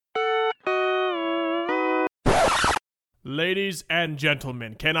Ladies and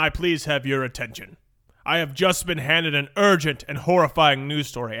gentlemen, can I please have your attention? I have just been handed an urgent and horrifying news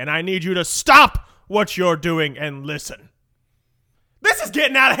story, and I need you to stop what you're doing and listen. This is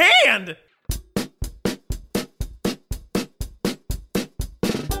getting out of hand!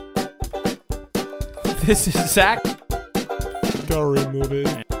 This is Zach. Gotta remove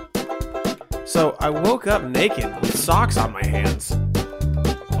it. So I woke up naked with socks on my hands.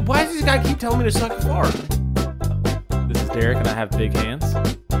 Why does this guy keep telling me to suck fart? This is Derek, and I have big hands.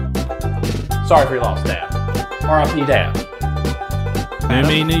 Sorry for your loss, Dad. R.I.P. Dad. I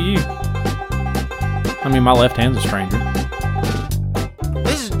mean, to you. I mean, my left hand's a stranger.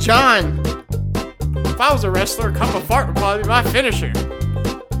 This is John. If I was a wrestler, a cup of fart would probably be my finisher.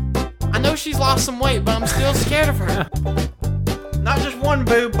 I know she's lost some weight, but I'm still scared of her. Not just one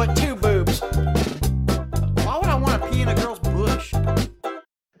boob, but two boobs. Why would I want to pee in a girl's bush?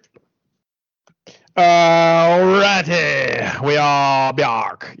 Alrighty, we are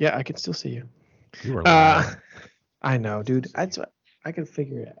back. Yeah, I can still see you. You were loud. I know, dude. I can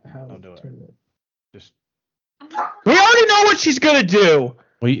figure it out how Don't to do it. turn it. Just, We already know what she's gonna do.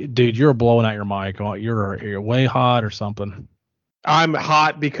 dude, you're blowing out your mic. You're way hot or something. I'm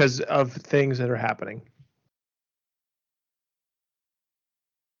hot because of things that are happening.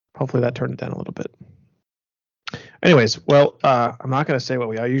 Hopefully that turned it down a little bit. Anyways, well, I'm not gonna say what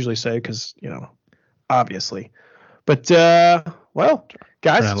we usually say because obviously, but well,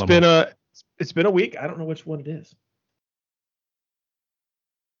 guys, it's been a week. I don't know which one it is.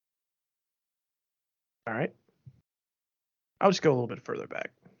 All right, I'll just go a little bit further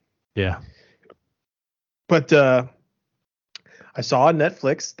back. Yeah. But I saw on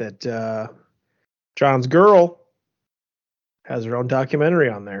Netflix that John's girl has her own documentary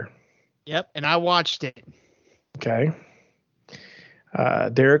on there. Yep, and I watched it. Okay.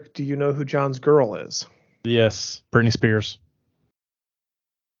 Derek, do you know who John's girl is? Yes. Britney Spears.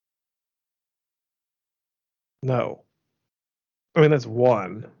 No. I mean, that's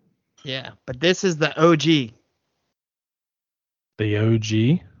one. Yeah, but this is the OG. The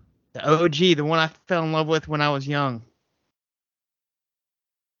OG. The OG, the one I fell in love with when I was young.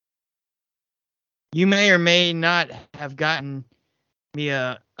 You may or may not have gotten me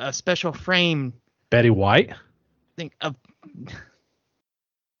a special frame. Betty White. Think of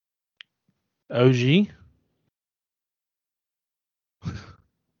OG.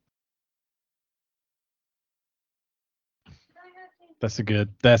 That's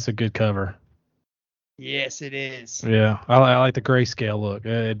a good cover. yes, it is. Yeah. I like the grayscale look.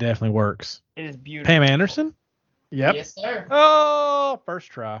 It definitely works. It is beautiful. Pam Anderson. Yep. Yes, sir. Oh, first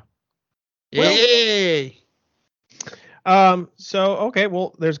try. Yay! So okay,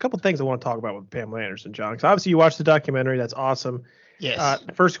 well, there's a couple things I want to talk about with Pamela Anderson, John. Because obviously you watched the documentary. That's awesome. Yes.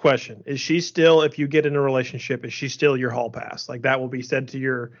 First question: is she still, if you get in a relationship, is she still your hall pass? Like that will be said to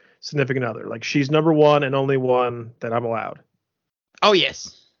your significant other. Like she's number one and only one that I'm allowed. Oh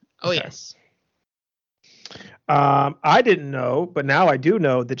yes. Oh Okay. yes. I didn't know, but now I do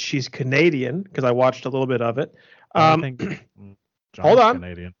know that she's Canadian because I watched a little bit of it. I think John's hold on.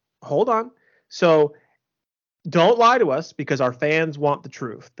 Canadian. Hold on. So don't lie to us because our fans want the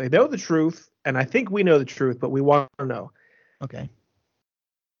truth. They know the truth, and I think we know the truth, but we want to know. Okay.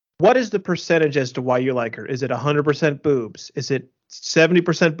 What is the percentage as to why you like her? Is it 100% boobs? Is it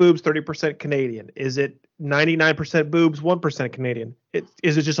 70% boobs, 30% Canadian? Is it 99% boobs, 1% Canadian?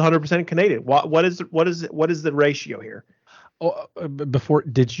 Is it just 100% Canadian? What is the ratio here? Oh, before,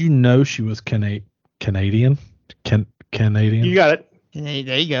 did you know she was Canadian? Canadian? You got it. Hey,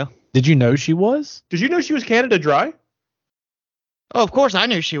 there you go. Did you know she was? Did you know she was Canada Dry? Oh, of course I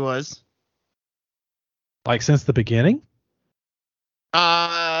knew she was. Like since the beginning?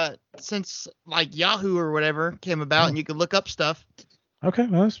 Since like Yahoo or whatever came about and you could look up stuff. Okay,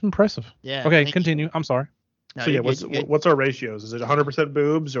 well, that's impressive. Yeah. Okay, thank you. continue. I'm sorry. No, So yeah, you're good, you're good. what's our ratios? Is it 100%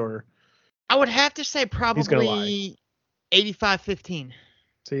 boobs or? I would have to say gonna probably 85-15.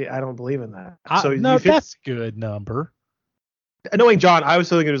 See, I don't believe in that. No, you feel- that's a good number. knowing John, I was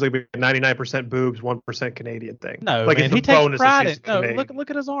thinking it was like a 99% boobs, 1% Canadian thing. No, like man, it's a he takes bonus if pride she's in. No, Canadian. look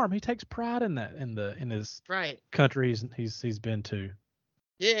at his arm. He takes pride in that in his Right. countries he's been to.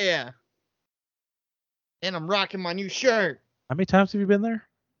 Yeah. And I'm rocking my new shirt. How many times have you been there?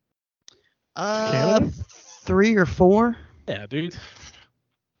 Canada? 3 or 4. Yeah, dude.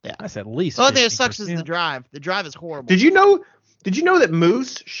 Yeah. That's at least. The only thing that sucks is the 50%. drive. The drive is horrible. Did you know that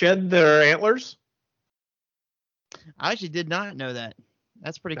moose shed their antlers? I actually did not know that.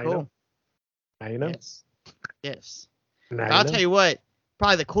 That's pretty Now you cool. know. Now you know. Yes. Yes. Now I'll you know. tell you what.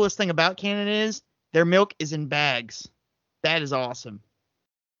 Probably the coolest thing about Canada is their milk is in bags. That is awesome.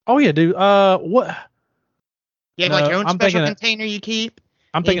 Oh yeah, dude. What? You have like your own I'm special thinking container you keep.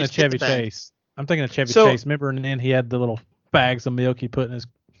 I'm Yeah, thinking of just get the Chevy bag. Chase. I'm thinking of Chevy So- Chase. Remember, and then he had the little bags of milk he put in his.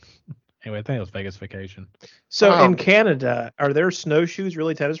 Anyway, I think it was Vegas Vacation. So Oh. in Canada, are there snowshoes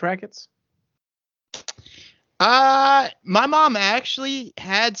really tennis rackets? My mom actually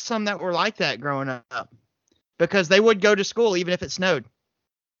had some that were like that growing up because they would go to school even if it snowed.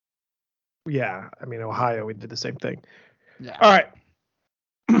 Yeah, I mean Ohio, we did the same thing. Yeah. All right.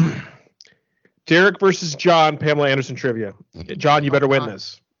 Derek versus John, Pamela Anderson trivia. John, you better win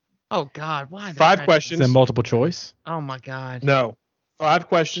this. Oh God, why? 5 Is questions. that multiple choice? Oh my God. No. 5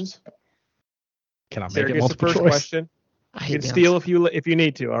 questions. Can I make Derek it gets the multiple first choice? question. I You hate can them. steal if you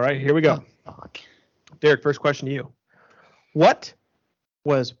need to. All right, here we go. Oh, fuck. Derek, first question to you. What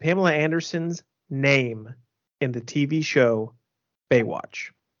was Pamela Anderson's name in the TV show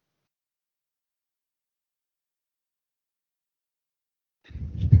Baywatch?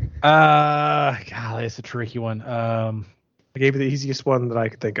 Golly, it's a tricky one. I gave you the easiest one that I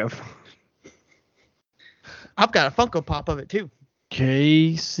could think of. I've got a Funko Pop of it too.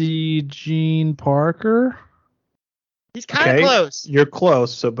 Casey Jean Parker. He's kind of Okay. close. You're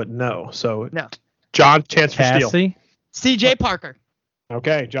close, so no. So No. John, chance for steal. Cassie. CJ Parker.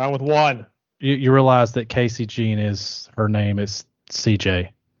 Okay, John with 1. You realize that Casey Jean is her name is CJ.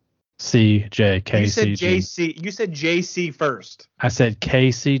 CJ You Casey said Jean. JC. You said JC first. I said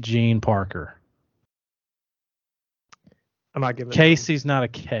Casey Jean Parker. I'm not giving it. Casey's not a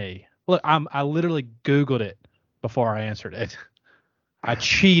K. Look, I literally Googled it before I answered it. I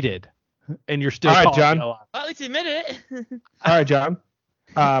cheated, and you're still All right, calling John. me a lie. Well, at least he admitted it. All right, John.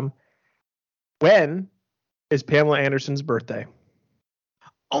 When is Pamela Anderson's birthday?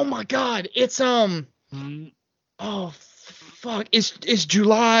 Oh my God, it's oh fuck, it's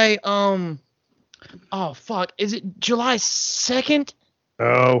July oh fuck, is it July 2nd?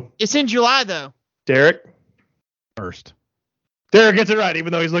 Oh, It's in July though. Derek. First. Derek gets it right,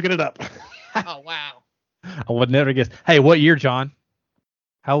 even though he's looking it up. Oh wow. I would never guess. Hey, what year, John?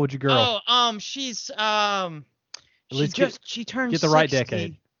 How old your girl? Oh she's least she turned get the right 60.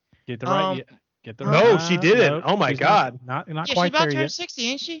 decade. Get the right. Get the No, right. she didn't. Oh my she's God. Not Yeah, she's quite about there to turn yet. 60,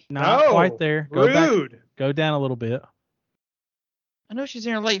 ain't she? Not No, quite there. Go back. Rude. Go down a little bit. I know she's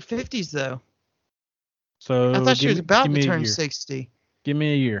in her late 50s though. So I thought she was about give to me a turn year. 60. Give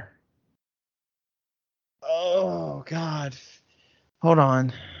me a year. Oh God. Hold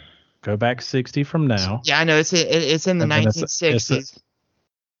on. Go back 60 from now. Yeah, I know it's in the And then it's 1960s.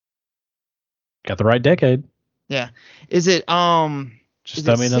 Got the right decade. Is it Just is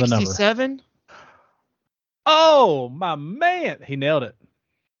tell it me another number. 67? Oh, my man. He nailed it.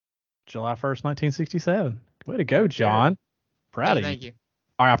 July 1st, 1967. Way to go, John. Proud of Thank you. you.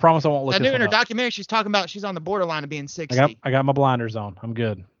 All right, I promise I won't look I this knew in one her up. documentary she's talking about she's on the borderline of being 60. I got my blinders on. I'm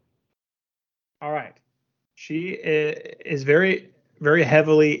good. All right. She is very, very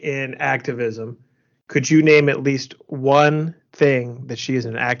heavily in activism. Could you name at least one thing that she is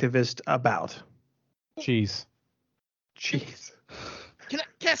an activist about? Jeez. Jeez. Can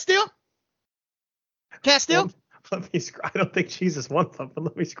I steal? Can I steal? Let me scroll. I don't think Jesus wants them, but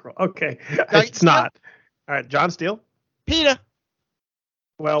let me scroll. Okay. Like, It's not. All right, John Steele. PETA.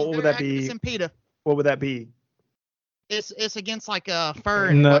 Well, what would that Activists be? in PETA. What would that be? It's against like fur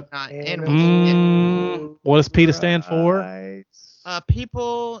and No. whatnot. Animals. What does PETA stand for? Rights.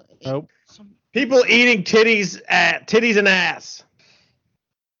 People. Oh. People eating titties and ass.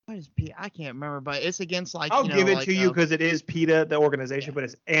 What is PETA? I can't remember, but it's against like. I'll you know, give it like, to you because it is PETA, the organization, but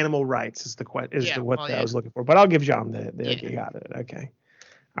it's animal rights is the Yeah, what well, I yeah. was looking for. But I'll give John the Yeah. you got it. Okay.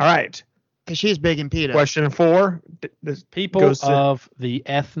 All right. because she's big in PETA. Question 4. This People goes to of the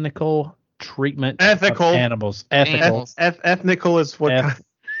ethnical treatment Ethical. of animals. Ethical. Animals. ethnical is what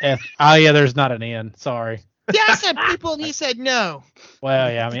Oh, yeah, there's not an N. Sorry. Yeah, I said people, and he said no.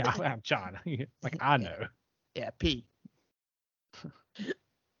 Well, yeah, I mean, I'm John. Like, I know. Yeah, P.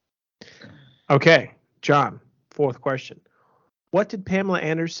 Okay, John, 4th question. What did Pamela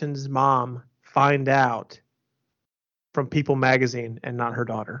Anderson's mom find out from People magazine and not her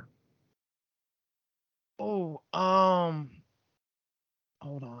daughter? Oh, hold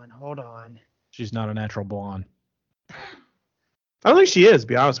on. She's not a natural blonde. I don't think she is, to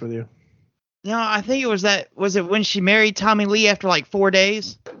be honest with you. No, I think it was it when she married Tommy Lee after like 4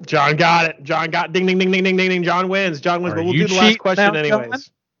 days? John got it. John got ding ding ding ding ding ding ding. John wins. John wins, Are but we'll you do the last cheating question now, anyways. John?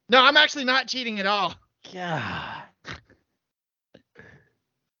 No, I'm actually not cheating at all. God.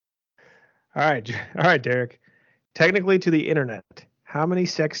 All right, Derek. Technically to the internet, how many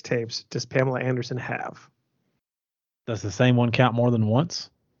sex tapes does Pamela Anderson have? Does the same one count more than once?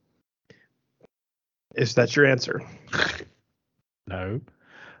 Is that your answer? No.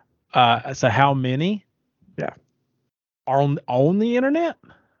 So how many? On the internet?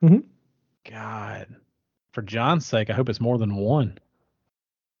 Mhm. God. For John's sake, I hope it's more than one.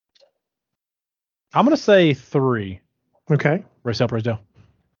 I'm going to say 3. Okay. Rosedale.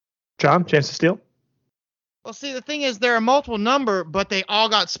 John, chance to steal? Well, see, the thing is, they're a multiple number, but they all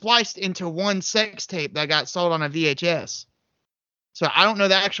got spliced into one sex tape that got sold on a VHS. So I don't know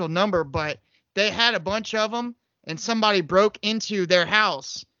the actual number, but they had a bunch of them, and somebody broke into their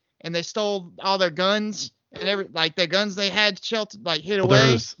house, and they stole all their guns and the guns they had sheltered, hid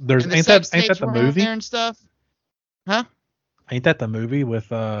away. There's and the ain't sex that tapes the were movie? out there and stuff. Huh? Ain't that the movie with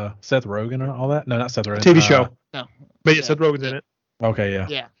Seth Rogen and all that? No, not Seth Rogen. TV show. No. But yeah, Seth Rogen's in it. Okay, yeah.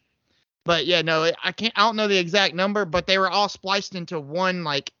 Yeah. But yeah, no, I don't know the exact number, but they were all spliced into one,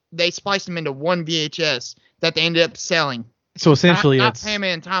 they spliced them into one VHS that they ended up selling. So essentially, not it's Pam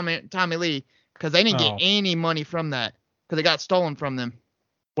and Tommy Lee, because they didn't get any money from that, because it got stolen from them.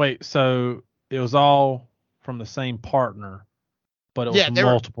 wait. So it was all from the same partner, but it was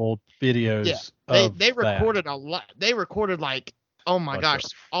multiple videos. Yeah, they recorded a lot. They recorded oh my gosh,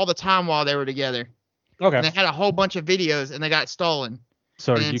 all the time while they were together. Okay. And they had a whole bunch of videos, and they got stolen.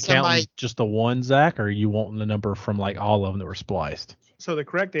 So are you counting just the one, Zach, or are you wanting the number from all of them that were spliced? So the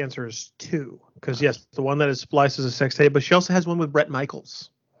correct answer is 2. Because, yes, the one that is spliced is a sex tape, but she also has one with Bret Michaels.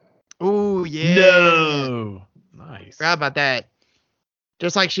 Ooh, yeah. No. Nice. Forgot about that.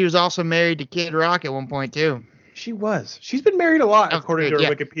 Just like she was also married to Kid Rock at one point, too. She was. She's been married a lot, Oh, according to her yeah.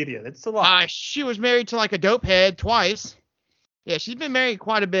 Wikipedia. It's a lot. She was married to a dope head twice. Yeah, she's been married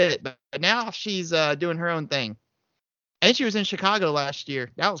quite a bit, but now she's doing her own thing. And she was in Chicago last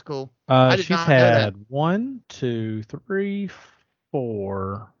year. That was cool. I did She's not know that. had 1, 2, 3,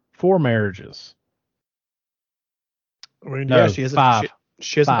 4 marriages. I mean, No, yeah, she hasn't, 5.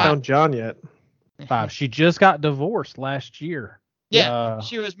 She hasn't 5. found John yet. 5. She just got divorced last year. Yeah,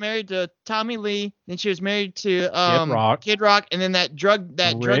 she was married to Tommy Lee, then she was married to Kid Rock, and then that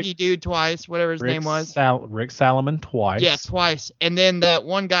druggy dude twice, whatever his name was. Rick Salomon twice. Yeah, twice. And then that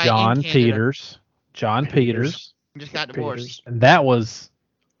one guy John in Canada Peters. John Peters. just got divorced. And that was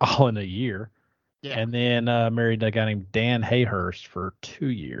all in a year. Yeah. And then married a guy named Dan Hayhurst for 2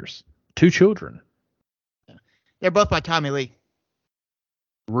 years. 2 children. They're both by Tommy Lee.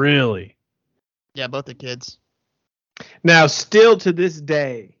 Really? Yeah, both the kids. Now, still to this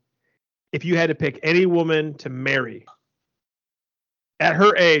day, if you had to pick any woman to marry, at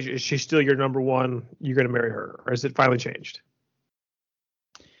her age, is she still your number one? You're going to marry her, or has it finally changed?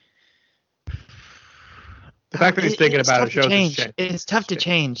 The fact that he's thinking about it shows it's changed. It's tough to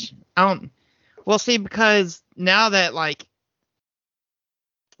change. Well, see, because now that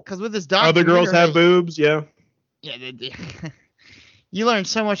because with this documentary, other girls have boobs, yeah. Yeah, you learn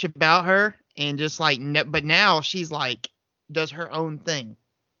so much about her, and just but now she's does her own thing.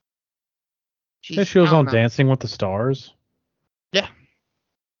 She was on Dancing with the Stars. Yeah.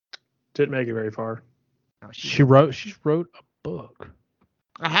 Didn't make it very far. No, she wrote a book.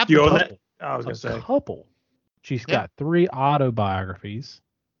 I have you the own book. that? I was gonna say couple. She's got 3 autobiographies.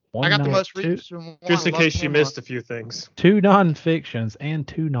 I got the most recent one. Just in case you missed a few things. 2 nonfictions and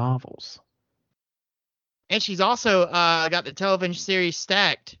 2 novels. And she's also got the television series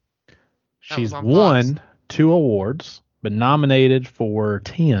Stacked. She's won 2 awards, been nominated for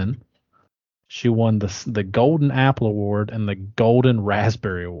 10. She won the Golden Apple Award and the Golden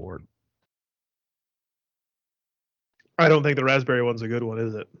Raspberry Award. I don't think the Raspberry one's a good one,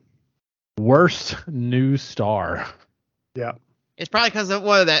 is it? Worst new star. Yeah. It's probably because of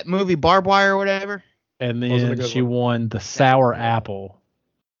that movie Barbed Wire or whatever. And then she won the Sour Apple.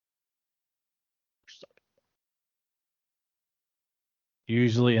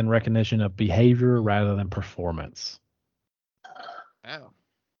 Usually in recognition of behavior rather than performance. Oh.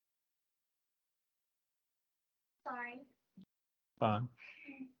 Sorry. Fine.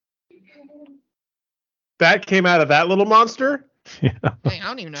 That came out of that little monster? Yeah. Dang, I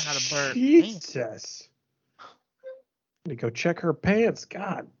don't even know how to burp. Jesus. Need to go check her pants.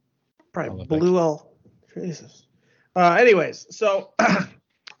 God. Probably blew all. Jesus. Anyways, so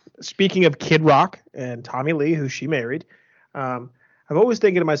speaking of Kid Rock and Tommy Lee, who she married, I've always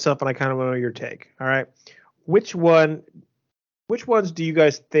thinking to myself, and I kind of want to know your take. All right. Which ones do you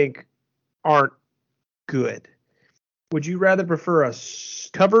guys think aren't good? Would you rather prefer a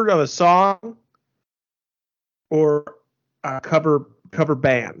cover of a song or a cover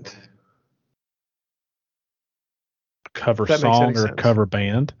band? Cover song or cover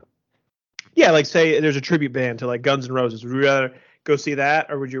band? Yeah, like say there's a tribute band to Guns N' Roses. Would you rather go see that,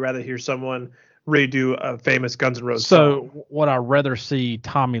 or would you rather hear someone redo a famous Guns N' Roses song? So would I rather see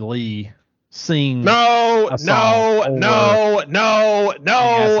Tommy Lee sing? No.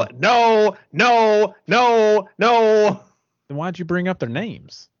 Then why'd you bring up their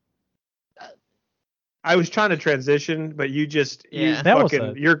names? I was trying to transition, but you just Yeah. That was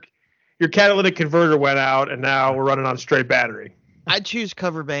fucking your catalytic converter went out, and now we're running on straight battery. I'd choose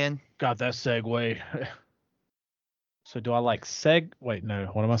cover band. Got that segue. So do I like Wait, no.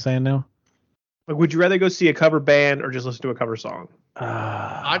 What am I saying now? Like, would you rather go see a cover band or just listen to a cover song?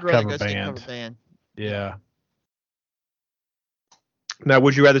 I'd rather go see a cover band. Yeah. Now,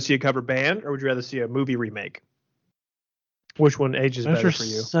 would you rather see a cover band or would you rather see a movie remake? Which one ages Those better are for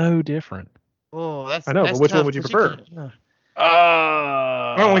you? so different. Oh, that's I know, that's but which one tough, would you 'cause prefer? can-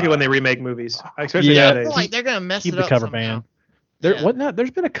 I don't like it when they remake movies, especially Yeah. I nowadays. feel like they're gonna mess Keep it the up cover somehow. band.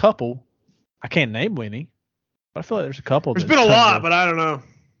 There's been a couple. I can't name any, but I feel like there's a couple. There's been a lot, but I don't know.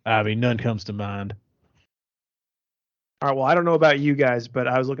 I mean, none comes to mind. All right, well, I don't know about you guys, but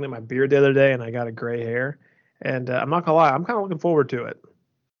I was looking at my beard the other day and I got a gray hair, and I'm not gonna lie, I'm kind of looking forward to it.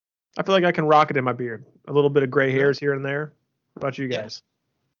 I feel like I can rock it in my beard. A little bit of gray hairs here and there. What about you Yeah. guys?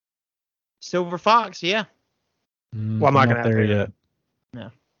 Silver Fox, yeah. Well, I'm not gonna have there hair. yet.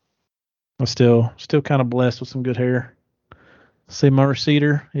 No. I'm still kind of blessed with some good hair. See my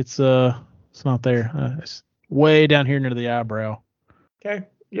receiver? It's not there. It's way down here near the eyebrow. Okay.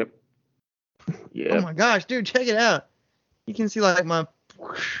 Yep. Oh Yeah. my gosh, dude, check it out. You can see like my.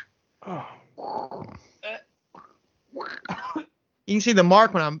 Oh. You can see the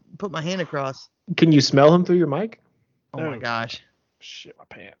mark when I put my hand across. Can you smell him through your mic? Oh my gosh. Shit, my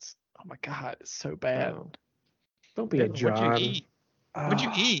pants. Oh my god, it's so bad. Don't be a Dude, John. What'd you eat? What'd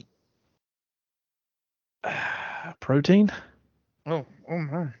you eat? Protein? Oh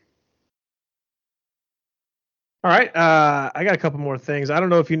my. All right. I got a couple more things. I don't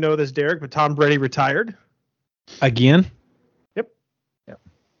know if you know this, Derek, but Tom Brady retired. Again? Yep.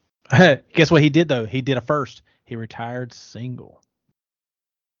 Guess what he did though? He did a first. He retired single.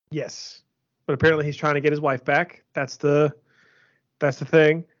 Yes. But apparently he's trying to get his wife back. That's the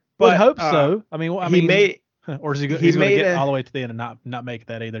thing. But But I hope so. I mean, he made or is he? he He's going to made get a- all the way to the end and not make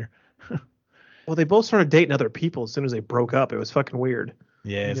that either. well, they both started dating other people as soon as they broke up. It was fucking weird.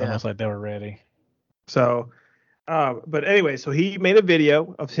 Yeah, it's Yeah. almost like they were ready. So, but anyway, so he made a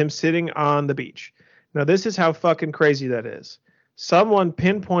video of him sitting on the beach. Now, this is how fucking crazy that is. Someone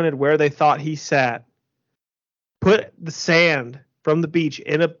pinpointed where they thought he sat, put the sand from the beach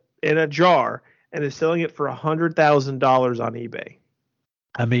in a jar, and is selling it for $100,000 on eBay.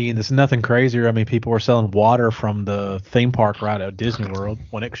 I mean, there's nothing crazier. I mean, people were selling water from the theme park right at Disney World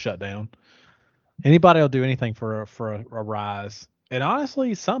when it shut down. Anybody will do anything for a rise. And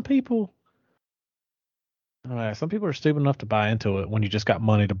honestly, some people are stupid enough to buy into it when you just got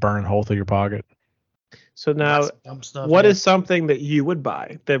money to burn a hole through your pocket. So now, That's dumb stuff. what man. is something that you would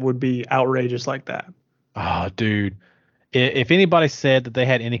buy that would be outrageous like that? Oh, dude. If anybody said that they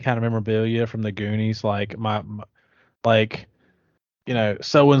had any kind of memorabilia from the Goonies, like like, you know,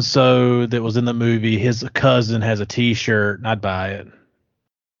 so and so that was in the movie, his cousin has a T-shirt, and I'd buy it.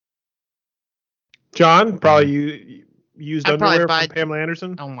 John, probably you used I'd probably underwear buy- from Pamela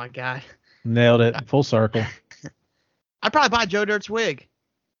Anderson. Oh my god. Nailed it, full circle. I'd probably buy Joe Dirt's wig.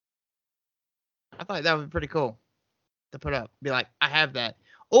 I thought that would be pretty cool to put up. Be like, I have that.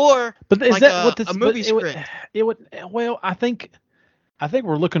 Or But is like that a- what this? a movie but it would- script. It would. Well, I think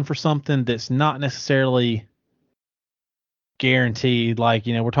we're looking for something that's not necessarily guaranteed. Like,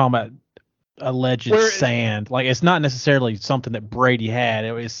 you know, we're talking about alleged Where- sand. Like, it's not necessarily something that Brady had.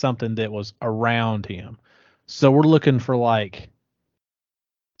 It was something that was around him. So we're looking for like.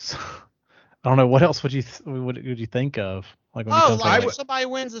 I don't know. What else would you think of? Like, when it oh, comes to, like I if somebody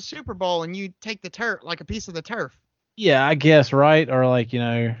wins the Super Bowl and you take the turf, like a piece of the turf. yeah, I guess, right? Or like, you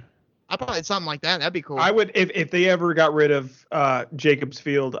know. I probably something like that. That'd be cool. I would, if they ever got rid of Jacobs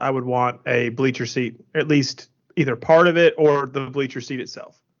Field, I would want a bleacher seat, at least either part of it or the bleacher seat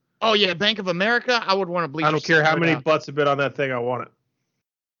itself. Oh yeah, Bank of America. I would want to bleach. I don't care how many butts have been on that thing. I want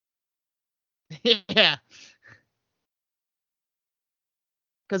it. Yeah.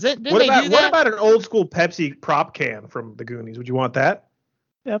 Because it didn't What they about do that? an old school Pepsi prop can from the Goonies? Would you want that?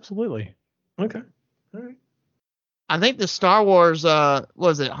 Yeah, absolutely. Okay. All right. I think the Star Wars,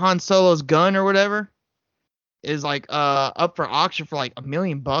 was it Han Solo's gun or whatever, is like up for auction for like $1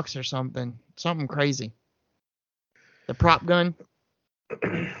 million or something crazy. The prop gun.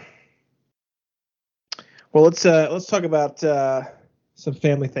 Well, let's talk about some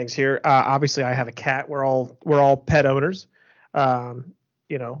family things here. Obviously, I have a cat. We're all pet owners.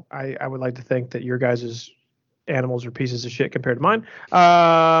 You know, I would like to think that your guys' animals are pieces of shit compared to mine.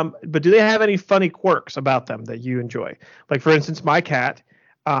 But do they have any funny quirks about them that you enjoy? Like, for instance, my cat,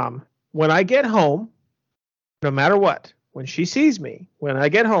 when I get home, no matter what, when she sees me, when I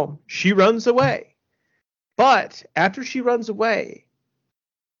get home, she runs away. But after she runs away,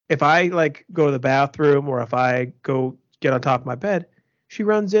 if I like go to the bathroom or if I go get on top of my bed, she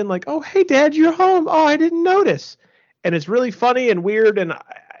runs in like, "Oh, hey, Dad, you're home. Oh, I didn't notice." And it's really funny and weird. And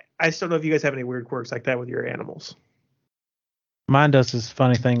I just don't know if you guys have any weird quirks like that with your animals. Mine does this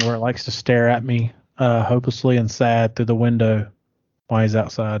funny thing where it likes to stare at me hopelessly and sad through the window while he's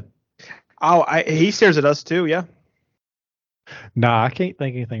outside. Oh, he stares at us too. Yeah. Nah, I can't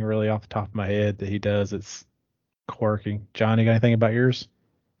think anything really off the top of my head that he does. It's quirky. John, you got anything about yours?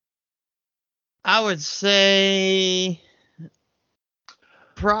 I would say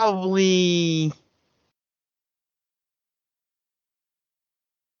probably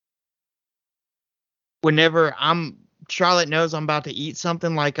whenever Charlotte knows I'm about to eat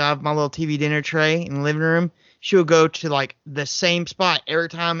something, like I have my little TV dinner tray in the living room, she'll go to like the same spot every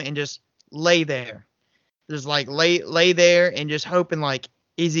time and just lay there. Just like lay there and just hoping like,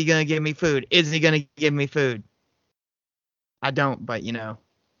 is he gonna give me food? Is he gonna give me food? I don't, but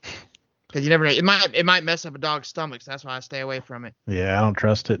because you never know. It might mess up a dog's stomach, so that's why I stay away from it. Yeah, I don't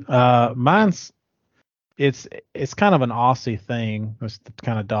trust it. Mine's it's kind of an Aussie thing. It's the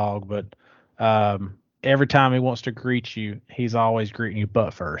kind of dog, but every time he wants to greet you, he's always greeting you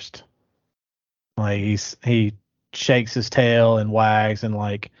butt first. Like he shakes his tail and wags and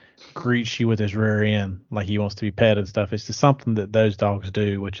like greets you with his rear end, like he wants to be pet and stuff. It's just something that those dogs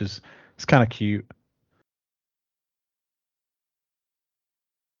do, which is it's kind of cute.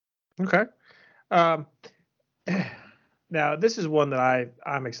 Okay. Now, this is one that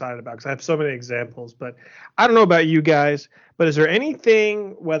I'm excited about because I have so many examples, but I don't know about you guys, but is there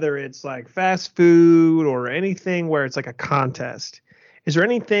anything, whether it's like fast food or anything where it's like a contest, is there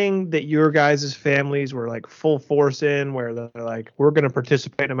anything that your guys' families were like full force in where they're like, we're going to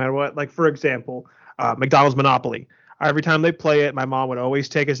participate no matter what? Like, for example, McDonald's Monopoly. Every time they play it, my mom would always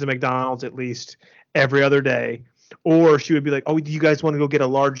take us to McDonald's at least every other day. Or she would be like, "Oh, do you guys want to go get a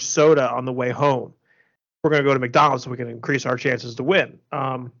large soda on the way home? We're going to go to McDonald's so we can increase our chances to win."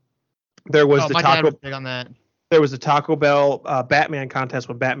 There was the my dad was big on that. There was the Taco Bell Batman contest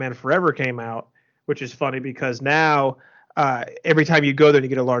when Batman Forever came out, which is funny because now every time you go there and you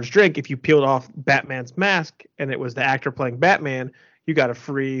get a large drink, if you peeled off Batman's mask and it was the actor playing Batman, you got a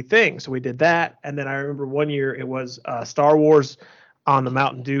free thing. So we did that. And then I remember one year it was Star Wars on the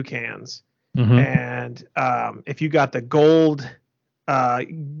Mountain Dew cans. Mm-hmm. And if you got the gold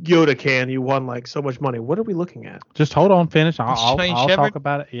Yoda can, you won like so much money. What are we looking at? Just hold on, finish. I'll Shepard? talk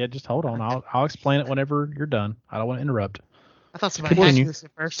about it. Yeah, just hold on. I'll explain it whenever you're done. I don't want to interrupt. I thought somebody Continue. asked this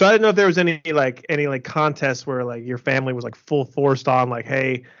at first. So I didn't know if there was any contests where like your family was like full forced on like,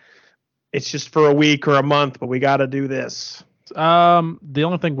 hey, it's just for a week or a month, but we got to do this. The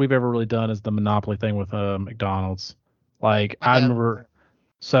only thing we've ever really done is the Monopoly thing with McDonald's. Like I remember.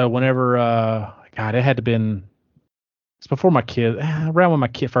 So whenever, God, it had to been, it's before my kid, around when my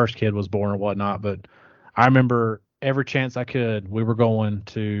first kid was born or whatnot. But I remember every chance I could, we were going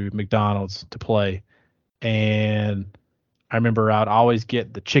to McDonald's to play. And I remember I'd always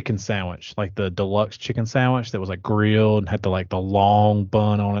get the chicken sandwich, like the deluxe chicken sandwich that was like grilled and had the long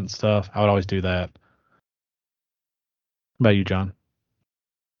bun on it and stuff. I would always do that. What about you, John?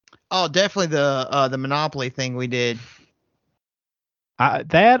 Oh, definitely the Monopoly thing we did.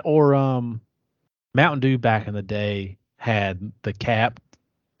 That or Mountain Dew back in the day had the cap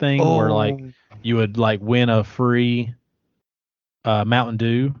thing where like you would like win a free Mountain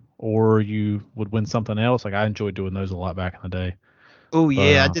Dew or you would win something else. Like I enjoyed doing those a lot back in the day. Oh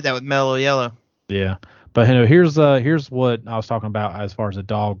yeah, I did that with Mellow Yellow. Yeah, but here's what I was talking about as far as a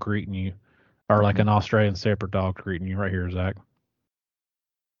dog greeting you, or like an Australian Shepherd dog greeting you. Right here, Zach.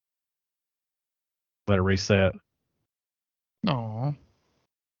 Let it reset. Aww.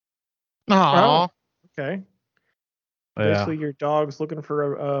 Oh, okay. Yeah. Basically, your dog's looking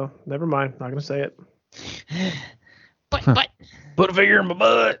for a. Never mind. Not gonna say it. But Put a finger in my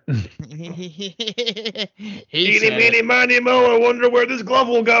butt. he Eeny, said meeny, it. miny, mo. I wonder where this glove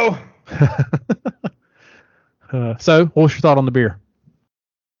will go. So, what's your thought on the beer?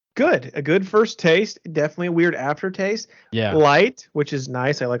 Good. A good first taste. Definitely a weird aftertaste. Yeah. Light, which is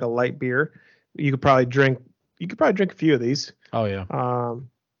nice. I like a light beer. You could probably drink a few of these. Oh yeah.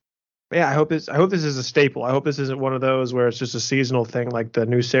 Yeah, I hope this is a staple. I hope this isn't one of those where it's just a seasonal thing like the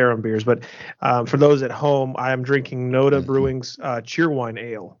new Serum beers. But for those at home, I am drinking Noda Brewing's Cheerwine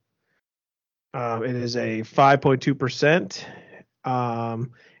Ale. It is a 5.2%.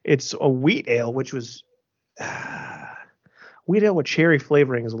 It's a wheat ale, which was wheat ale with cherry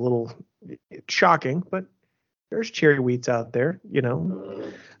flavoring is a little shocking, but there's cherry wheats out there,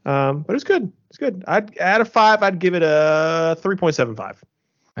 But it's good. It's good. Out of 5, I'd give it a 3.75.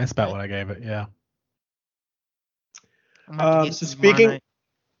 That's about what I gave it. Yeah. I'm gonna have to get So some tomorrow night.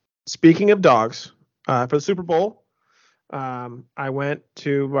 speaking of dogs, for the Super Bowl, I went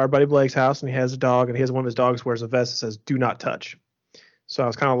to our buddy Blake's house, and he has a dog, and he has one of his dogs wears a vest that says "Do not touch." So I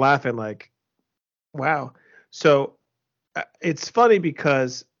was kind of laughing, like, wow. So it's funny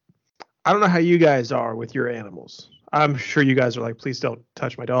because I don't know how you guys are with your animals. I'm sure you guys are like, please don't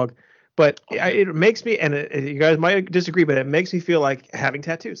touch my dog. But it makes me, and you guys might disagree, but it makes me feel like having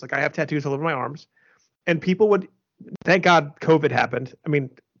tattoos. Like I have tattoos all over my arms, and people would, thank God COVID happened. I mean,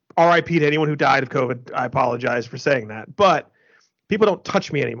 RIP to anyone who died of COVID. I apologize for saying that, but people don't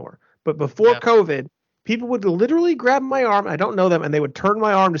touch me anymore. But before COVID, people would literally grab my arm. I don't know them, and they would turn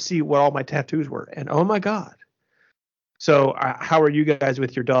my arm to see what all my tattoos were. And oh my God. So how are you guys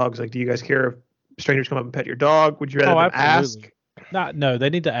with your dogs? Like, do you guys care if strangers come up and pet your dog? Would you rather them ask? No, they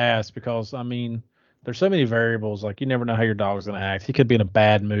need to ask because, I mean, there's so many variables. Like, you never know how your dog's going to act. He could be in a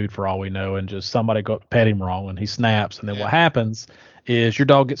bad mood for all we know, and just somebody go pet him wrong and he snaps. And then what happens is your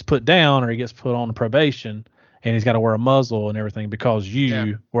dog gets put down or he gets put on probation and he's got to wear a muzzle and everything because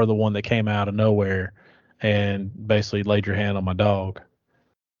you were the one that came out of nowhere and basically laid your hand on my dog.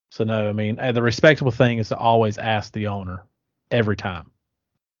 So, no, I mean, the respectable thing is to always ask the owner every time.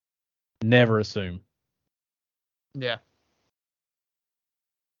 Never assume. Yeah.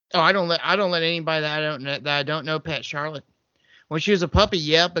 Oh, I don't let anybody that I don't know pet Charlotte. When she was a puppy,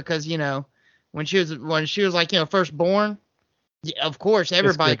 because when she was like first born, of course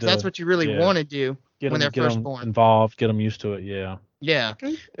everybody, because that's what you really want to do when they're first born. Involved, get them used to it. Yeah. Yeah.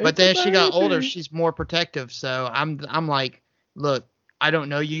 But then she got older, she's more protective. So I'm like, look, I don't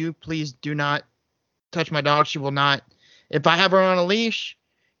know you. Please do not touch my dog. She will not. If I have her on a leash,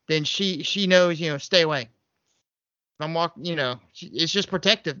 then she knows, stay away. I'm walking, it's just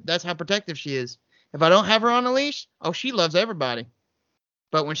protective. That's how protective she is. If I don't have her on a leash, she loves everybody.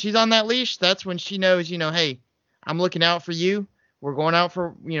 But when she's on that leash, that's when she knows, hey, I'm looking out for you. We're going out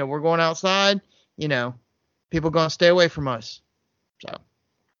we're going outside. People going to stay away from us. So.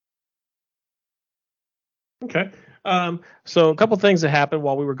 Okay. So a couple things that happened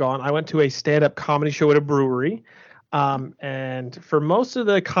while we were gone. I went to a stand-up comedy show at a brewery. And for most of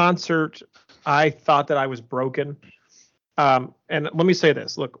the concert, I thought that I was broken. And let me say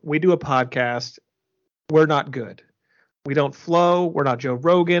this. Look, we do a podcast. We're not good. We don't flow. We're not Joe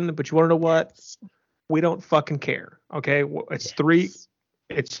Rogan. But you want to know what? We don't fucking care. Okay? It's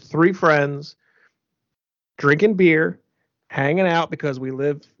three friends drinking beer, hanging out because we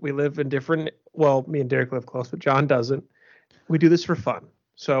live in different. Well, me and Derek live close, but John doesn't. We do this for fun.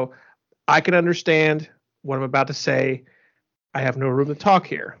 So I can understand what I'm about to say. I have no room to talk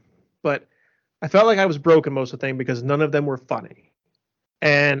here. But I felt like I was broken most of the thing because none of them were funny.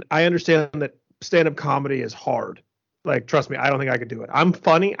 And I understand that stand-up comedy is hard. Like, trust me, I don't think I could do it. I'm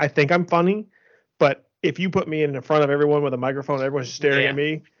funny. I think I'm funny. But if you put me in front of everyone with a microphone and everyone's staring at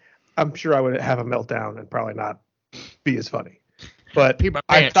me, I'm sure I would have a meltdown and probably not be as funny. But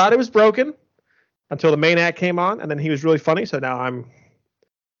I thought it was broken until the main act came on, and then he was really funny. So now I'm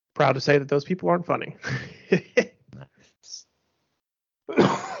proud to say that those people aren't funny. It's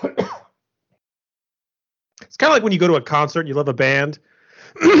kind of like when you go to a concert, you love a band,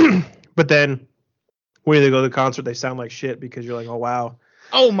 but then when they go to the concert, they sound like shit because you're like, oh, wow.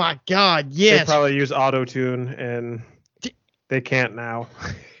 Oh, my God, yes. They probably use auto-tune, and they can't now.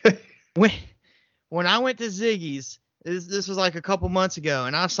 When I went to Ziggy's, this was like a couple months ago,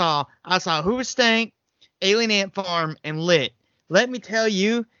 and I saw Hoobastank, Alien Ant Farm, and Lit. Let me tell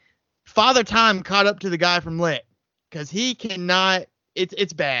you, Father Time caught up to the guy from Lit because he cannot.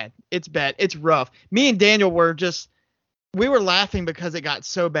 It's bad. It's bad. It's rough. Me and Daniel were laughing because it got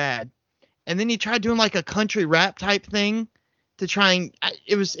so bad, and then he tried doing like a country rap type thing to try and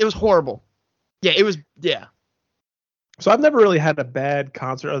it was horrible. Yeah, it was. Yeah. So I've never really had a bad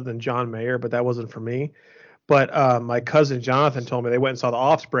concert other than John Mayer, but that wasn't for me. But my cousin Jonathan told me they went and saw The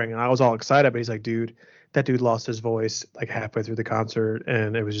Offspring, and I was all excited. But he's like, dude, that dude lost his voice like halfway through the concert,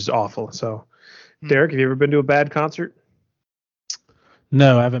 and it was just awful. So, Derek, have you ever been to a bad concert?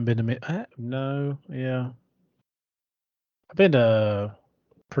 No, I haven't been to no, yeah. I've been to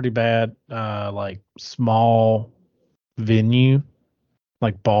pretty bad, like small venue,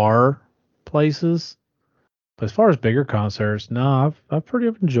 like bar places. But as far as bigger concerts, no, I've pretty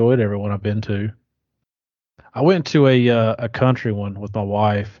enjoyed everyone I've been to. I went to a country one with my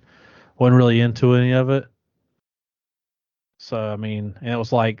wife. Wasn't really into any of it. So I mean, and it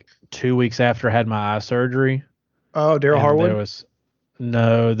was like 2 weeks after I had my eye surgery. Oh, Daryl Harwood.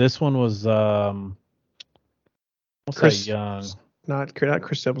 No, this one was what's Chris, that young? Not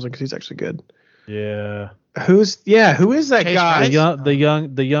Chris Stapleton because he's actually good. Yeah. Who is that Case guy?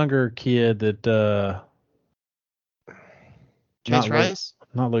 The younger kid that Chase Not Rice,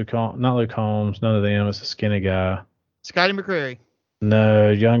 Not Luke Holmes. None of them. It's a skinny guy. Scotty McCreery. No,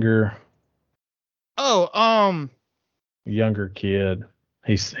 younger Oh, kid.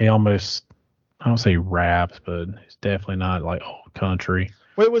 He almost, I don't say raps, but he's definitely not like old country.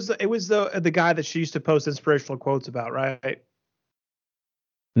 Well, it was the guy that she used to post inspirational quotes about, right?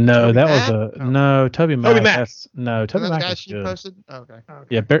 No, Toby that Mac? was Oh. no Toby Mac. Mac. Toby another Mac guy is she good. posted. Oh, okay.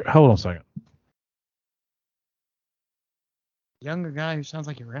 Yeah, hold on a second. Younger guy who sounds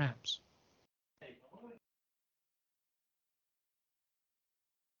like he raps.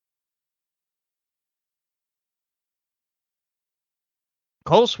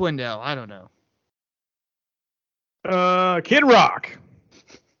 Cole Swindell. I don't know. Kid Rock.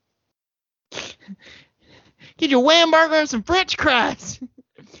 Get your wham burger and some French fries.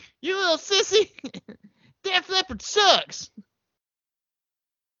 You little sissy. Def Leppard sucks.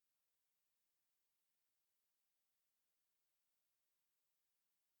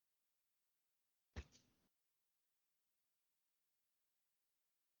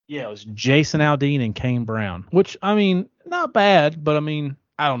 Yeah, it was Jason Aldean and Kane Brown, which, I mean, not bad, but I mean,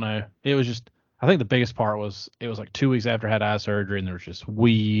 I don't know. It was just, I think the biggest part was it was like 2 weeks after I had eye surgery, and there was just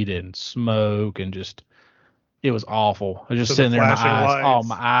weed and smoke and just, it was awful. I was just So the sitting there, my flashing eyes, lights.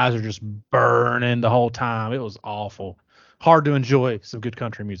 my eyes are just burning the whole time. It was awful. Hard to enjoy some good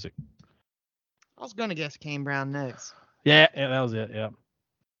country music. I was gonna guess Kane Brown next. Yeah, that was it. Yeah.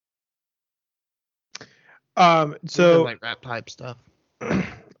 So like rap type stuff.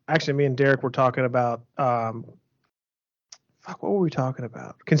 actually, me and Derek were talking about what were we talking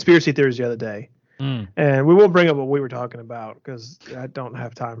about? Conspiracy theories the other day. And we won't bring up what we were talking about because I don't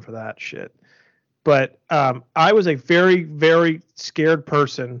have time for that shit. But I was a very, very scared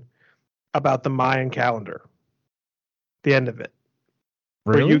person about the Mayan calendar. The end of it.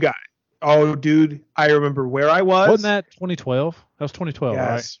 Really? For you guys. Oh, dude, I remember where I was. Wasn't that 2012? That was 2012,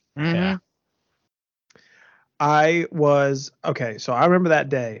 Yes. Mhm. Yeah. I was okay, so I remember that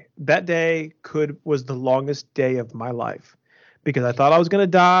day. That day was the longest day of my life because I thought I was gonna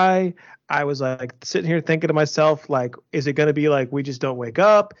die. I was like sitting here thinking to myself, like, is it gonna be like we just don't wake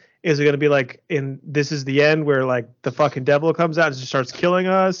up? Is it gonna be like this is the end where like the fucking devil comes out and just starts killing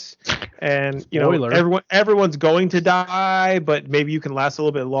us? And you know, Spoiler. everyone's going to die, but maybe you can last a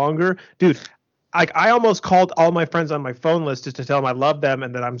little bit longer. Dude, I almost called all my friends on my phone list just to tell them I love them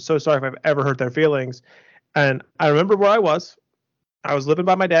and that I'm so sorry if I've ever hurt their feelings. And I remember where I was. I was living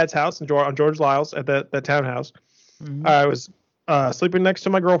by my dad's house on George Lyles at the townhouse. Mhm. I was sleeping next to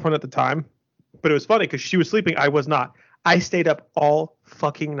my girlfriend at the time. But it was funny because she was sleeping. I was not. I stayed up all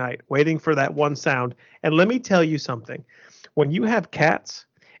fucking night waiting for that one sound. And let me tell you something. When you have cats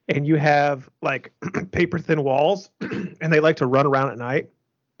and you have like paper thin walls and they like to run around at night,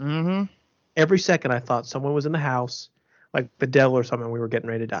 Mhm. every second I thought someone was in the house, like the devil or something. We were getting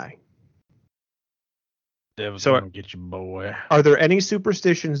ready to die. Devil's So- gonna get you, boy. Are there any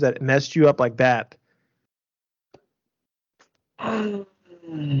superstitions that messed you up like that? I'm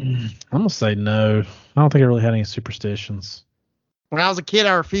gonna say no. I don't think I really had any superstitions. When I was a kid,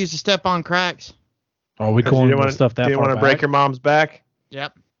 I refused to step on cracks. Are we 'Cause you going didn't to wanna- stuff that Didn't far want to back? break your mom's back.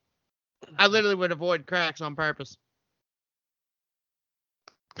 Yep. I literally would avoid cracks on purpose.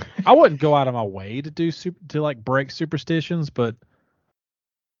 I wouldn't go out of my way to do to like break superstitions, but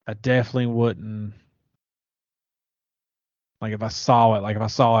I definitely wouldn't. Like if I saw it, like if I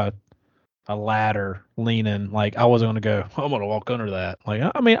saw a ladder leaning, like I wasn't gonna go. I'm gonna walk under that. Like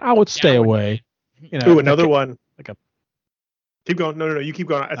I mean, I would stay I wouldn't. away. You know. Ooh, another one. like a- Keep going. No, you keep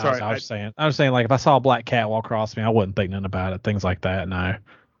going. That's all right. I was saying, like if I saw a black cat walk across me, I wouldn't think nothing about it. Things like that. No.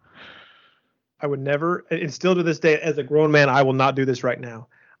 I would never, and still to this day, as a grown man, I will not do this right now.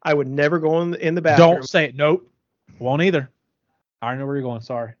 I would never go in the bathroom. Don't say it. Nope. Won't either. I already know where you're going.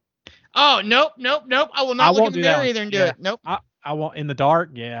 Sorry. Oh, nope. I will I not look won't in the do that mirror one. either and do Yeah. it. Nope. I won't in the dark.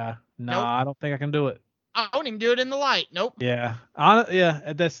 Yeah. No, Nope. I don't think I can do it. I won't even do it in the light. Nope. Yeah.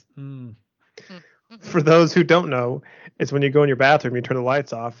 Yeah. That's. For those who don't know, it's when you go in your bathroom, you turn the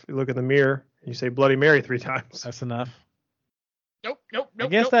lights off, you look in the mirror, and you say Bloody Mary 3 times. That's enough. Nope. I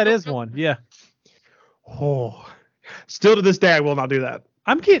guess that is one. Yeah. Oh, still to this day, I will not do that.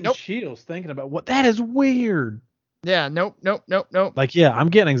 I'm getting Nope. chills thinking about what that is weird. Yeah. Nope. Like, yeah, I'm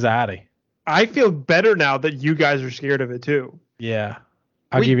getting anxiety. I feel better now that you guys are scared of it too. Yeah.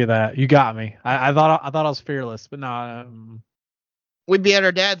 I'll We- give you that. You got me. I thought I was fearless, but no. We'd be at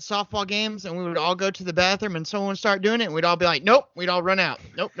our dad's softball games and we would all go to the bathroom and someone would start doing it and we'd all be like, nope. We'd all run out.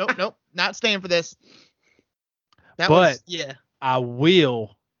 Nope. Not staying for this. But- Yeah. I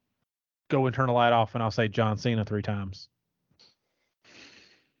will go and turn the light off and I'll say John Cena 3 times.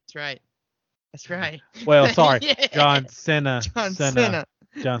 That's right. That's right. Well, sorry, Yeah. John Cena. John Cena.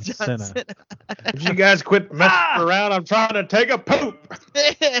 John Cena. Would you guys quit messing around? I'm trying to take a poop.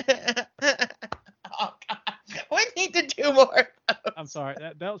 Oh, God. We need to do more. I'm sorry.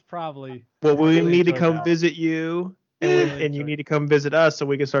 That was probably. Well, we really need to enjoyed come that. visit you, Really and you enjoyed need to come visit us so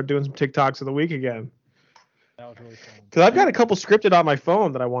we can start doing some TikToks of the week again. That was really fun. Because I've got a couple scripted on my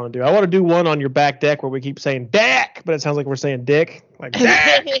phone that I want to do. I want to do one on your back deck where we keep saying deck, but it sounds like we're saying dick. Like,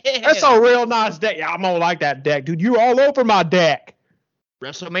 deck. That's a real nice deck. Yeah, I'm going to like that deck. Dude, you're all over my deck.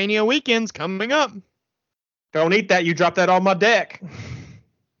 WrestleMania weekend's coming up. Don't eat that. You dropped that on my deck.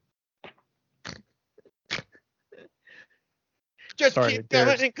 Just Sorry, keep coming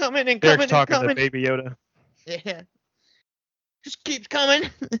Derek's- and coming and Derek's coming and talking to coming. Baby Yoda. Yeah. Just keeps coming.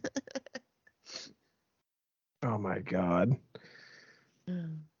 Oh, my God. All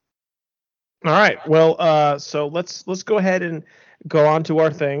right. Well, so let's go ahead and go on to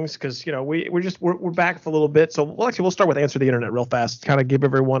our things because we're back for a little bit. So we'll start with Answer the Internet real fast, kind of give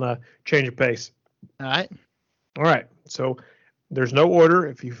everyone a change of pace. All right. All right. So there's no order.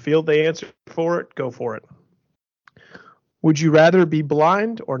 If you feel the answer for it, go for it. Would you rather be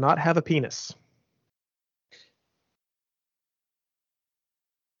blind or not have a penis?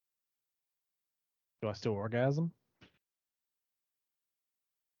 Do I still orgasm?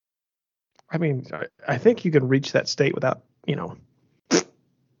 I mean, I think you can reach that state without,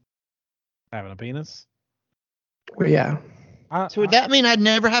 Having a penis? yeah. So would that mean I'd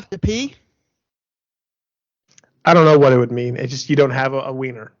never have to pee? I don't know what it would mean. It's just you don't have a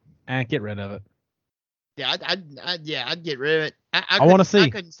wiener. Get rid of it. Yeah, I'd get rid of it. I wanna see. I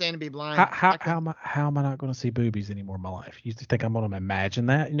couldn't stand to be blind. How am I not going to see boobies anymore in my life? You think I'm going to imagine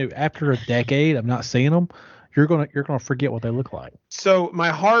that? After a decade of not seeing them, you're gonna forget what they look like. So my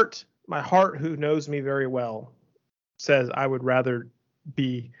heart, who knows me very well, says I would rather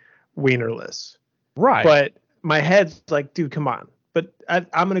be wienerless. Right. But my head's like, dude, come on. But I'm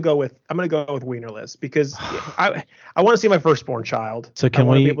gonna go with wienerless because I want to see my firstborn child. So I can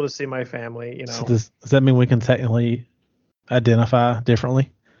want to we be able to see my family? So does that mean we can technically identify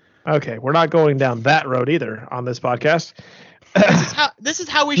differently? Okay, we're not going down that road either on this podcast. This is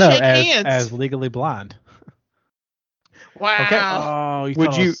how we No, shake as, hands. as legally blind. Wow. Okay. Oh, you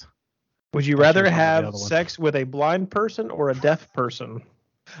Would thought you- I was- Would you I rather should've gone with the have other one. sex with a blind person or a deaf person?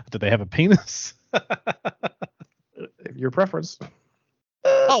 Do they have a penis? Your preference.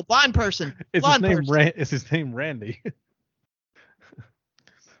 Oh, blind person. Is Blind his name person. Is his name Randy?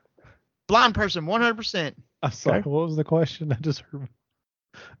 Blind person, 100%. I'm sorry. Okay. What was the question? I just heard.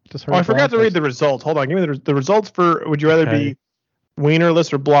 Oh, I forgot to read the results. Hold on. Give me the results for would you rather Okay. be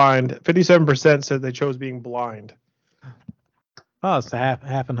wienerless or blind? 57% said they chose being blind. Oh, it's half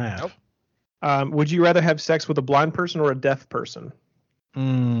and half. Nope. Would you rather have sex with a blind person or a deaf person?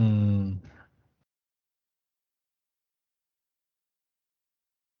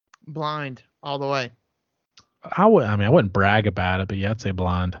 Blind, all the way. I wouldn't brag about it, but yeah, I'd say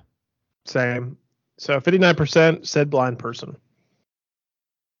blind. Same. So 59% said blind person.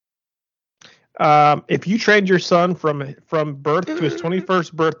 If you trained your son from birth to his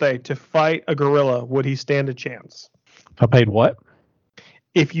 21st birthday to fight a gorilla, would he stand a chance? If I paid what?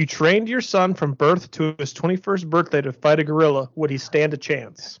 If you trained your son from birth to his 21st birthday to fight a gorilla, would he stand a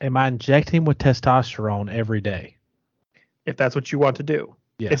chance? Am I injecting him with testosterone every day? If that's what you want to do.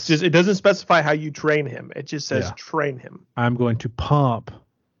 Yes. It's just it doesn't specify how you train him. It just says Yeah. train him. I'm going to pump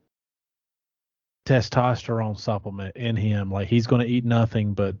testosterone supplement in him. Like he's going to eat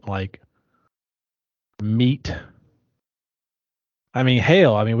nothing but like meat. I mean,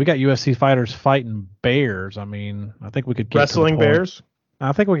 hell, we got UFC fighters fighting bears. I think we could get Wrestling to the point, bears,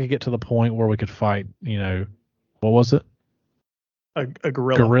 I think we could get to the point where we could fight, what was it? a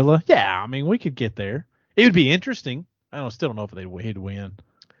gorilla. Gorilla? Yeah, we could get there. It would be interesting. Still don't know if he'd win.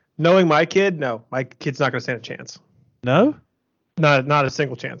 Knowing my kid, no, my kid's not going to stand a chance. No? Not a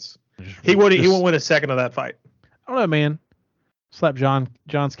single chance. He won't win a second of that fight. I don't know, man. Slap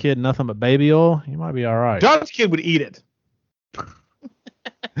John's kid nothing but baby oil. You might be all right. John's kid would eat it.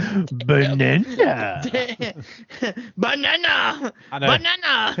 Banana. Banana! I know.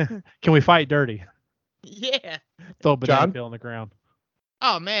 Banana! Can we fight dirty? Yeah. Throw a banana John? peel on the ground.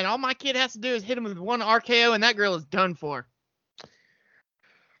 Oh, man, all my kid has to do is hit him with one RKO, and that girl is done for.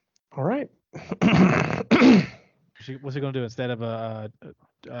 All right. What's he gonna do instead of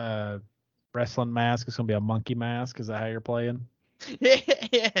a wrestling mask? It's gonna be a monkey mask. Is that how you're playing?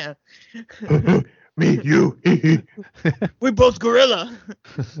 Yeah. Me, you. We both gorilla.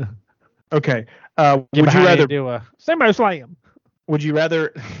 Okay. Get Would you behind me rather? and do a Sambo Slam? Would you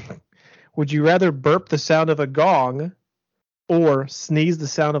rather? Would you rather burp the sound of a gong, or sneeze the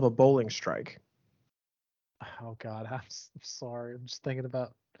sound of a bowling strike? Oh God, I'm sorry. I'm just thinking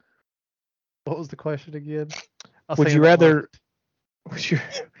about what was the question again? I was Would thinking you about rather? Would you,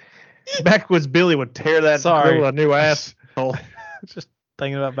 Backwoods Billy would tear that Sorry. girl a new ass. just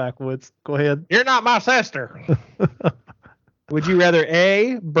thinking about backwoods. Go ahead. You're not my sister. Would you rather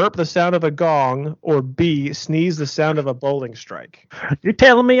A, burp the sound of a gong, or B, sneeze the sound of a bowling strike? You're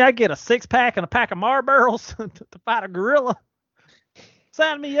telling me I get a 6-pack and a pack of Marlboros to fight a gorilla?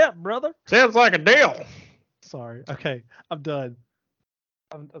 Sign me up, brother. Sounds like a deal. Sorry. Okay, I'm done.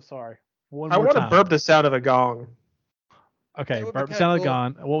 I'm sorry. One I more want to time. burp the sound of a gong, Okay, That would be burp the kinda sound of the cool.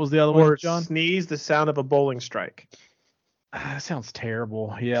 gun. What was the other or one, John? sneeze the sound of a bowling strike. That sounds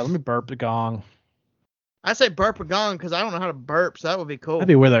terrible. Yeah, let me burp the gong. I say burp a gong because I don't know how to burp, so that would be cool. That'd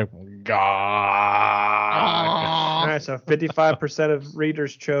be where the gong. All right, so 55% of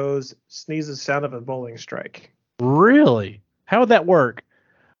readers chose sneeze the sound of a bowling strike. Really? How would that work?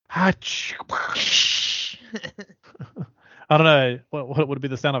 I don't know. What would be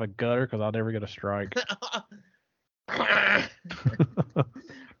the sound of a gutter? Because I'll never get a strike.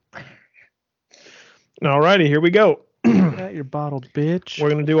 All righty, here we go. Got your bottle, bitch. We're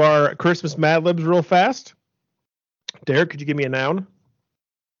going to do our Christmas Mad Libs real fast. Derek, could you give me a noun?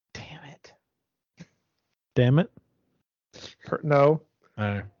 Damn it. Damn it. No.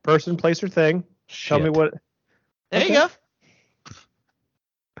 Oh, Person, place, or thing. Tell me shit. what. There you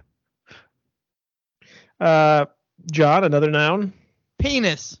go. John, another noun.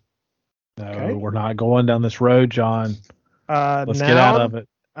 Penis. No, Okay. we're not going down this road, John. Let's get out of it.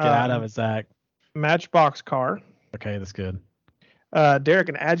 Get out of it, Zach. Matchbox car. Okay, that's good. Derek,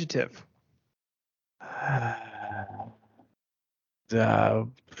 an adjective.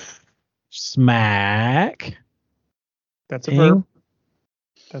 Smack. That's a Ing. verb.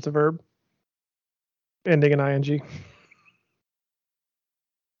 That's a verb. Ending in ing.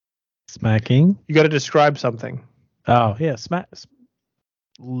 Smacking. You got to describe something. Oh, yeah. Smack.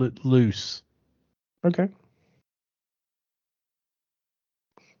 Loose. Okay.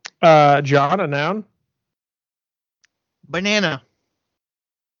 John, a noun. Banana.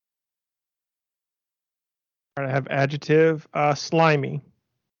 All right, I have adjective. Slimy.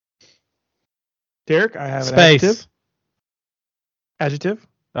 Derek, I have an Space. adjective. Adjective.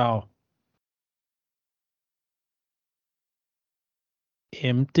 Oh.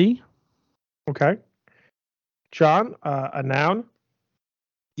 Empty. Okay. John, a noun.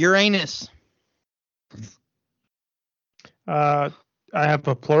 Uranus. I have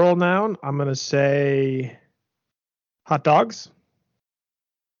a plural noun. I'm going to say hot dogs.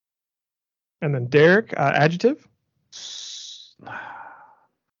 And then Derek, adjective.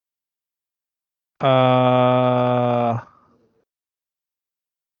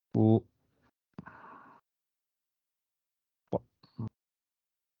 L-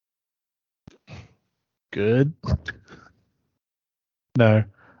 Good. No.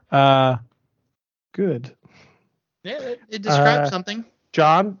 Good. Yeah, it describes something.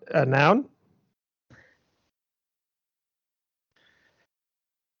 John, a noun.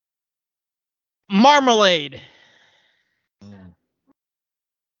 Marmalade.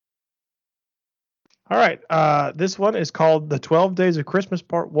 All right. This one is called The 12 Days of Christmas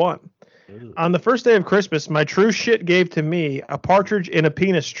Part 1. On the first day of Christmas, my true shit gave to me a partridge in a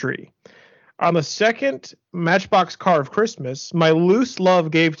penis tree. On the second Matchbox car of Christmas, my loose love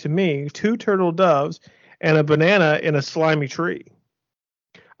gave to me 2 turtle doves and a banana in a slimy tree.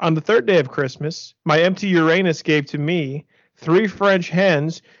 On the third day of Christmas, my empty Uranus gave to me 3 French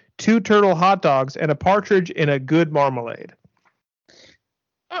hens, 2 turtle hot dogs, and a partridge in a good marmalade.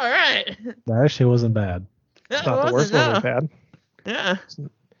 All right. That actually wasn't bad. It's not the worst one we've had. Yeah.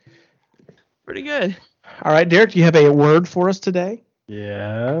 Pretty good. All right, Derek, do you have a word for us today?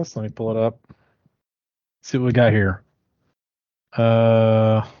 Yes. Let me pull it up. See what we got here.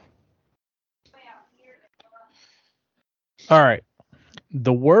 All right.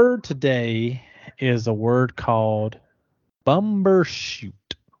 The word today is a word called bumbershoot.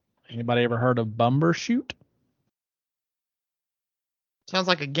 Anybody ever heard of bumbershoot? Sounds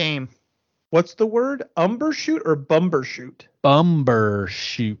like a game. What's the word? Umbershoot or bumbershoot?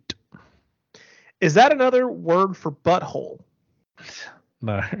 Bumbershoot. Is that another word for butthole?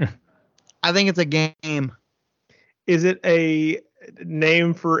 No. I think it's a game. Is it a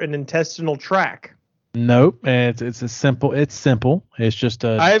name for an intestinal tract? Nope. It's a simple. It's simple. It's just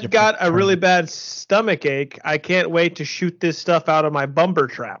a. I've different got a term. really bad stomach ache. I can't wait to shoot this stuff out of my bumper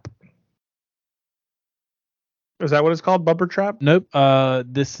trap. Is that what it's called? Bumper trap? Nope.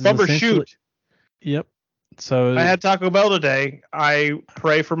 This is Bumper essentially- shoot. Yep. So I had Taco Bell today. I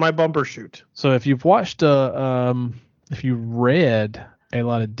pray for my bumper shoot. So if you've watched if you read a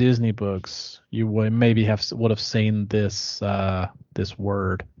lot of Disney books, you would maybe would have seen this this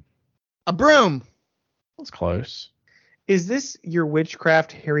word. A broom. That's close. Is this your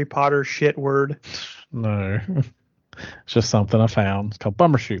witchcraft Harry Potter shit word? No, it's just something I found. It's called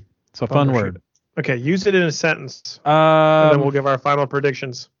bumbershoot. It's a fun Bumbershoot. word. Okay, use it in a sentence, and then we'll Um, give our final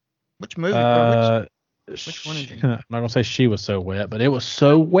predictions. Which movie? or which one is it? I'm not gonna say she was so wet, but it was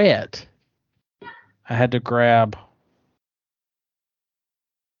so wet. I had to grab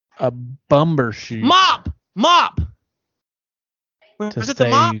a bumbershoot Mop. to Was it the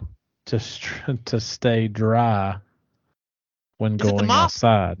mop? stay to stay dry when Is it the going mop?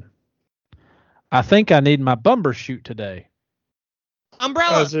 outside. I think I need my bumbershoot today.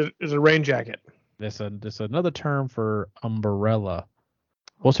 Umbrella. Is it a rain jacket? This another term for umbrella.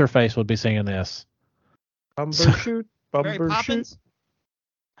 What's her face would be singing this? Bumbershoot, Mary bumbershoot. Poppins.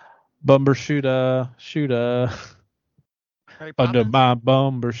 Shooter, Mary under Poppins. my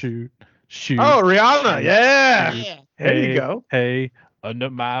bumbershoot, shoot. Oh, Rihanna, yeah. Yeah. There Hey, you go. Hey, under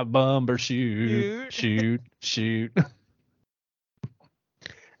my bumbershoot, shoot.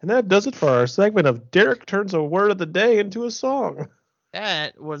 And that does it for our segment of Derek turns a word of the day into a song.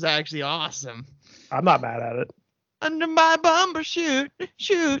 That was actually awesome. I'm not mad at it. Under my bumper, shoot. All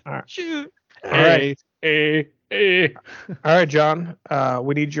right. Shoot. All right. Hey. All right, John.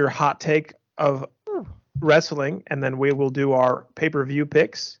 We need your hot take of wrestling, and then we will do our pay-per-view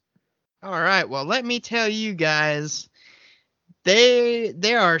picks. All right. Well, let me tell you guys,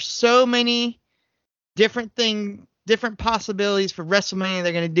 there are so many different possibilities for WrestleMania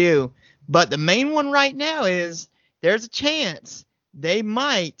they're going to do. But the main one right now is there's a chance they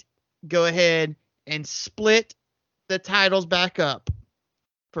might go ahead and split the titles back up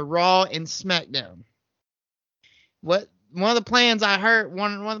for Raw and SmackDown. One of the plans I heard,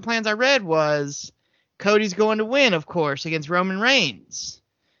 one of the plans I read was Cody's going to win, of course, against Roman Reigns.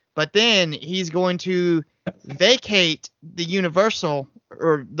 But then he's going to vacate the Universal,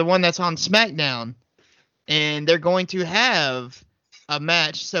 or the one that's on SmackDown, and they're going to have a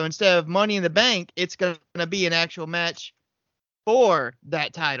match. So instead of Money in the Bank, it's going to be an actual match for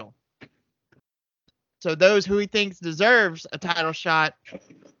that title. So those who he thinks deserves a title shot,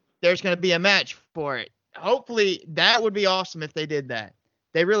 there's going to be a match for it. Hopefully, that would be awesome if they did that.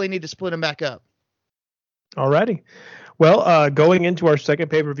 They really need to split them back up. Alrighty. Well, going into our second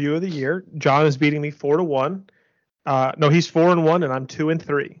pay-per-view of the year, John is beating me 4-1. No, he's 4-1, and I'm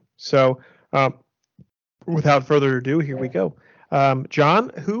 2-3. So, without further ado, here we go. John,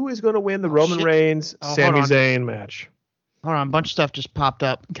 who is going to win the Roman shit. Reigns Oh, Sami hold on. Zayn match? Hold on, a bunch of stuff just popped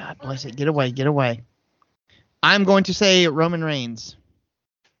up. God bless it. Get away. I'm going to say Roman Reigns.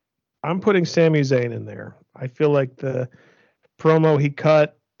 I'm putting Sami Zayn in there. I feel like the promo he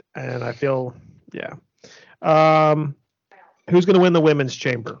cut, and I feel, yeah. Who's going to win the women's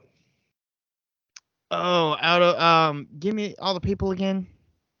chamber? Oh, give me all the people again.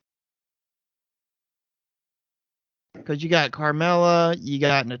 Because you got Carmella, you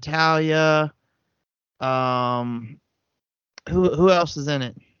got Natalya. Who else is in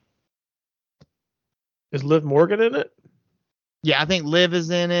it? Is Liv Morgan in it? Yeah, I think Liv is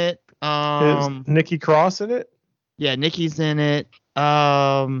in it. Is Nikki Cross in it? Yeah, Nikki's in it.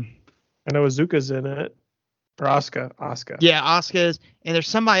 I know Azuka's in it. Or Asuka. Yeah, Asuka's, and there's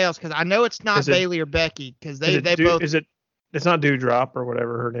somebody else because I know it's not Is it- Bailey or Becky because they Is it both. It's not Dewdrop or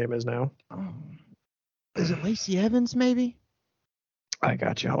whatever her name is now. Oh. Is it Lacey Evans maybe? I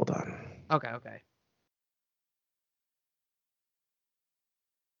got you. Hold on. Okay.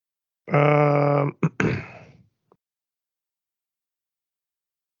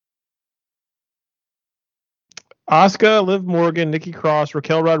 Asuka, Liv Morgan, Nikki Cross,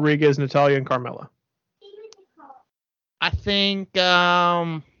 Raquel Rodriguez, Natalya, and Carmella. I think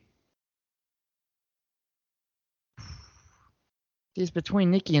it's between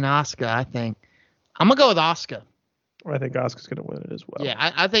Nikki and Asuka. I think I'm gonna go with Asuka. I think Asuka's going to win it as well. Yeah,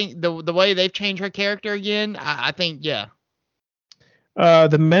 I think the way they've changed her character again, I think yeah.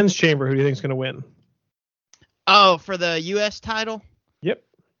 The men's chamber, who do you think is going to win? Oh, for the U.S. title. Yep.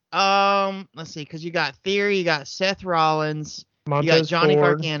 Let's see, because you got Theory, you got Seth Rollins, you got Montez Johnny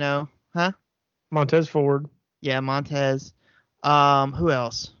Ford. Gargano, huh? Montez Ford. Yeah, Montez. Who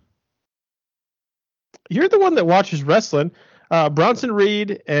else? You're the one that watches wrestling. Bronson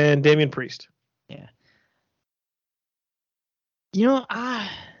Reed and Damian Priest. Yeah. You know, I'm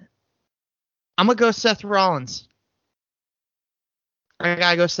gonna go Seth Rollins. I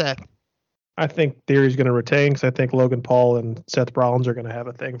gotta go Seth. I think Theory's going to retain because I think Logan Paul and Seth Rollins are going to have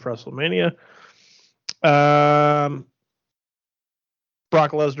a thing for WrestleMania. Brock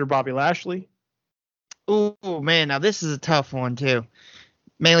Lesnar, Bobby Lashley. Ooh, man, now this is a tough one too.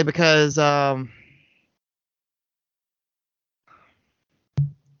 Mainly because I'm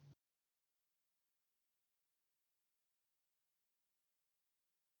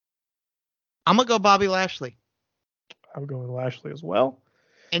gonna go Bobby Lashley. I would go with Lashley as well.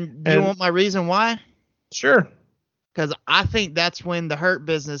 And do you want my reason why? Sure. Because I think that's when the Hurt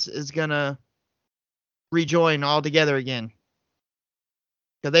Business is gonna rejoin all together again.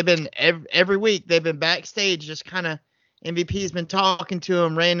 Because they've been every week they've been backstage, just kind of MVP's been talking to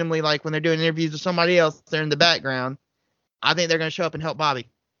them randomly, like when they're doing interviews with somebody else, they're in the background. I think they're gonna show up and help Bobby.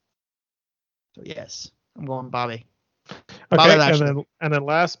 So yes, I'm going Bobby. Bobby Okay, Lashley. and then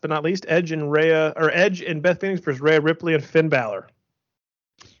last but not least, Edge and Beth Phoenix versus Rhea Ripley and Finn Balor.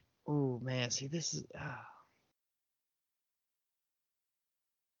 Ooh, man, see this is.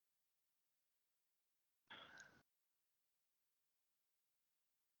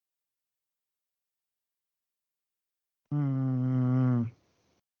 Hmm.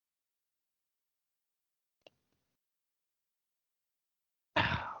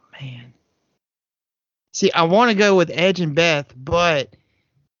 Oh, man. See, I want to go with Edge and Beth, but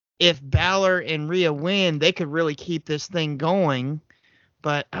if Balor and Rhea win, they could really keep this thing going.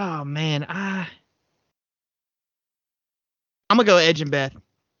 But oh man, I'm gonna go Edge and Beth.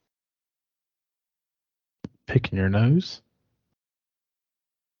 Picking your nose.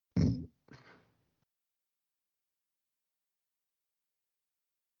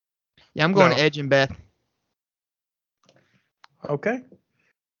 Yeah, I'm going No. Edge and Beth. Okay.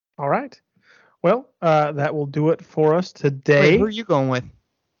 All right. Well, that will do it for us today. Wait, who are you going with?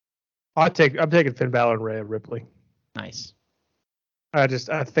 I'm taking Finn Balor and Rhea Ripley. Nice. I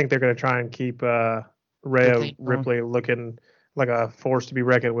think they're going to try and keep Rhea Ripley looking like a force to be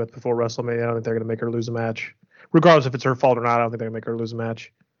reckoned with before WrestleMania. I don't think they're going to make her lose a match, regardless if it's her fault or not. I don't think they're going to make her lose a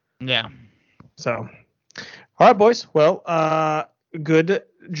match. Yeah. So, all right, boys. Well, good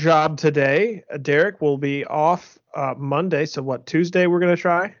job today. Derek will be off Monday. So what? Tuesday we're going to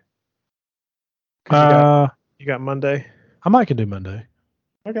try. 'Cause you got Monday. I might can do Monday.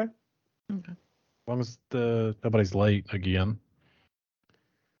 Okay. As long as nobody's late again.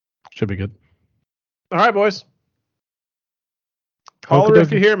 Should be good. All right, boys. Holler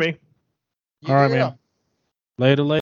if you hear me. All right, man. Later.